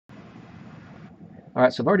All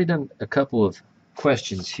right, so I've already done a couple of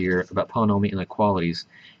questions here about polynomial inequalities,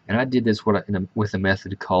 and I did this with a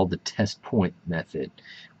method called the test point method,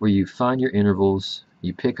 where you find your intervals,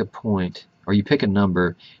 you pick a point, or you pick a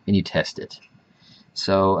number, and you test it.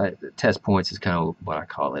 So test points is kind of what I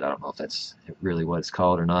call it. I don't know if that's really what it's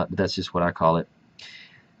called or not, but that's just what I call it.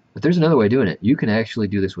 But there's another way of doing it. You can actually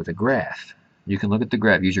do this with a graph. You can look at the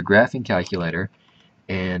graph, use your graphing calculator,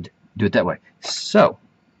 and do it that way. So,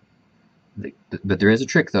 but there is a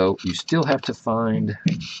trick though. You still have to find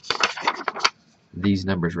these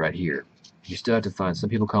numbers right here. You still have to find, some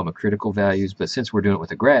people call them critical values, but since we're doing it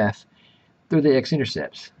with a graph, they're the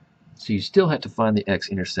x-intercepts. So you still have to find the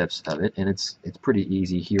x-intercepts of it, and it's pretty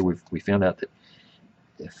easy here. We found out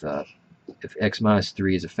that if x minus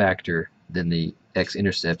 3 is a factor, then the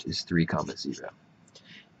x-intercept is 3, 0.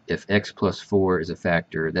 If x plus 4 is a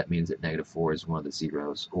factor, that means that negative 4 is one of the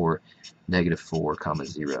zeros, or negative 4,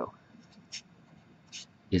 0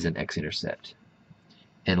 is an x-intercept.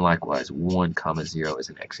 And likewise, 1, 0 is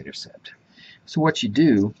an x-intercept. So what you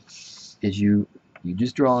do is you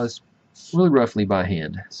just draw this really roughly by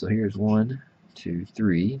hand. So here's 1, 2,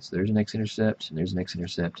 3. So there's an x-intercept, and there's an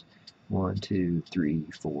x-intercept. 1, 2, 3,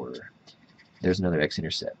 4. There's another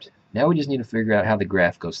x-intercept. Now we just need to figure out how the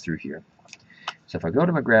graph goes through here. So if I go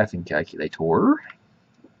to my graphing calculator,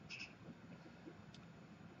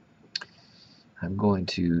 I'm going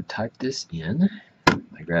to type this in,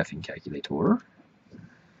 my graphing calculator.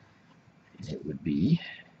 It would be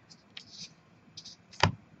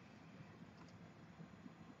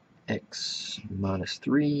x minus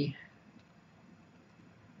 3,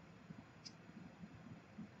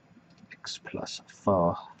 x plus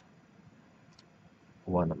 4,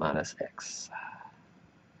 1 minus x.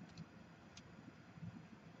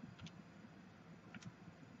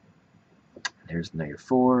 There's the negative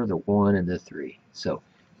 4, the 1, and the 3. So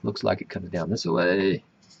looks like it comes down this way.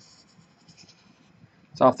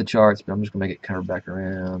 It's off the charts, but I'm just going to make it curve back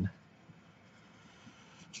around.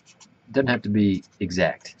 It doesn't have to be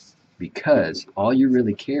exact, because all you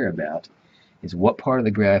really care about is what part of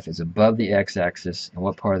the graph is above the x-axis and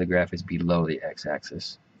what part of the graph is below the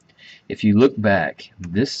x-axis. If you look back,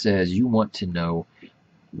 this says you want to know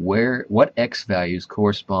what x values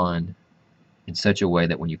correspond in such a way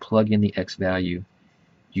that when you plug in the x value,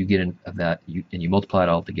 you get and you multiply it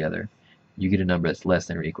all together, you get a number that's less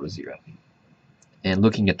than or equal to 0. And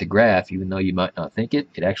looking at the graph, even though you might not think it,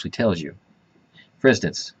 it actually tells you. For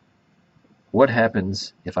instance, what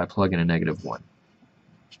happens if I plug in a negative 1?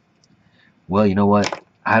 Well, you know what?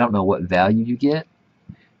 I don't know what value you get,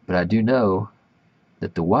 but I do know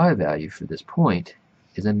that the y value for this point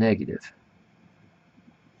is a negative.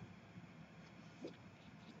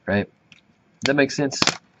 Right? That makes sense?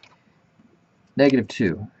 Negative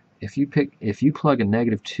 2. If you plug a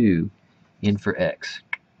negative 2 in for x,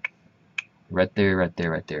 right there, right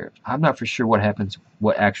there, right there. I'm not for sure what happens,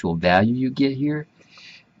 what actual value you get here,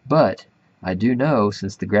 but I do know,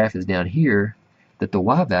 since the graph is down here, that the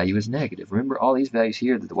y value is negative. Remember, all these values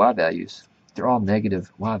here, the y values, they're all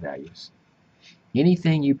negative y values.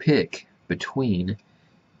 Anything you pick between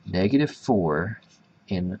negative 4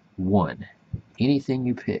 and 1, anything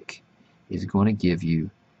you pick is going to give you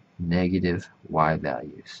negative y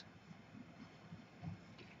values.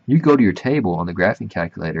 You go to your table on the graphing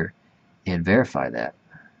calculator and verify that.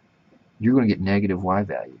 You're going to get negative y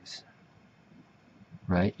values.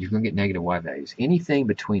 Right? You're going to get negative y values. Anything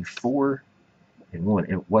between 4 and 1.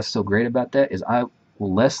 And what's so great about that is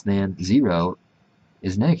less than 0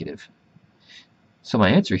 is negative. So my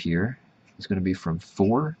answer here is going to be from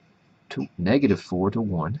negative 4 to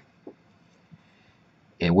 1.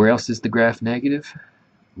 And where else is the graph negative?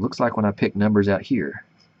 Looks like when I pick numbers out here.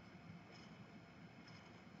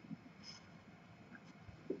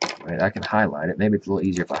 Right, I can highlight it. Maybe it's a little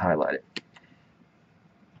easier if I highlight it.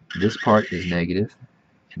 This part is negative,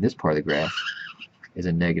 and this part of the graph is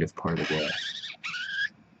a negative part of the graph.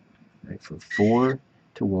 Right, from 4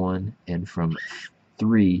 to 1 and from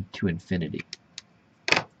 3 to infinity.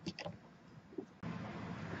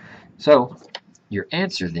 So your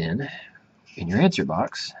answer then, in your answer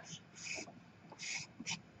box,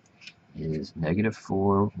 is negative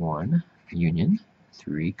 4, 1, union,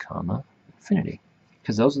 3, comma, infinity.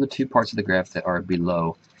 Because those are the two parts of the graph that are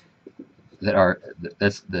below, this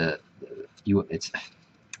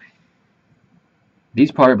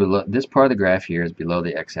part of the graph here is below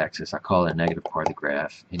the x-axis. I call it a negative part of the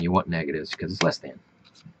graph, and you want negatives because it's less than.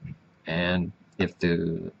 And if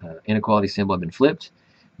the inequality symbol had been flipped,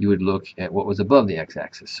 you would look at what was above the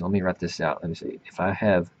x-axis. So let me write this out. Let me see. If I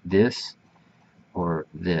have this or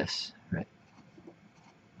this, right,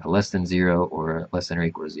 a less than 0 or less than or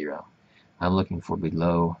equal to 0, I'm looking for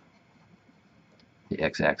below the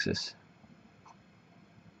x-axis.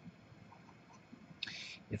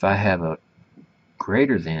 If I have a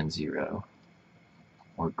greater than 0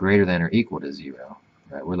 or greater than or equal to 0,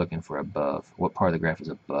 right, we're looking for above. What part of the graph is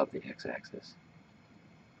above the x-axis?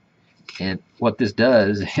 And what this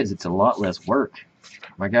does is it's a lot less work.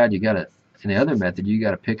 My God, you got to, in the other method, you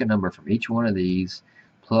got to pick a number from each one of these,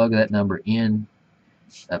 plug that number in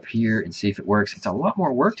up here and see if it works. It's a lot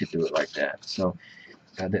more work to do it like that. So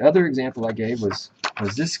the other example I gave was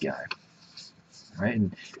this guy. Right,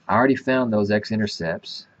 and I already found those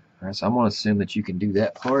x-intercepts. Right, so I'm going to assume that you can do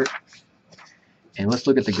that part. And let's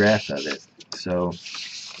look at the graph of it. So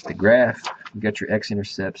the graph, you got your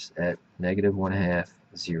x-intercepts at -1/2,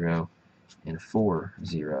 0, and 4,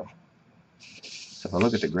 0. So if I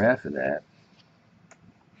look at the graph of that,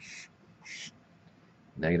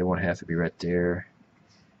 -1/2 would be right there,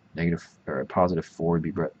 +4 would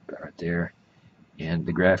be right there, and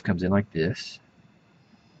the graph comes in like this.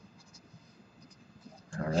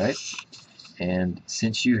 All right, and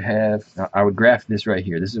since you have, I would graph this right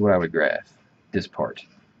here. This is what I would graph, this part,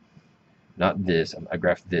 not this. I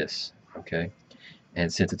graph this, okay?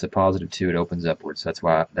 And since it's a +2, it opens upwards. So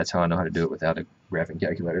that's how I know how to do it without a graphing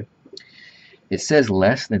calculator. It says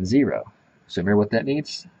less than 0. So remember what that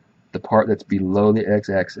means? The part that's below the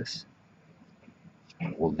x-axis.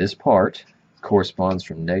 Well, this part corresponds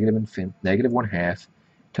from -1/2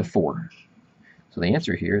 to 4. So the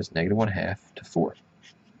answer here is -1/2 to 4.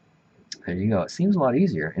 There you go. It seems a lot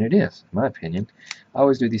easier, and it is, in my opinion. I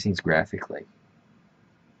always do these things graphically.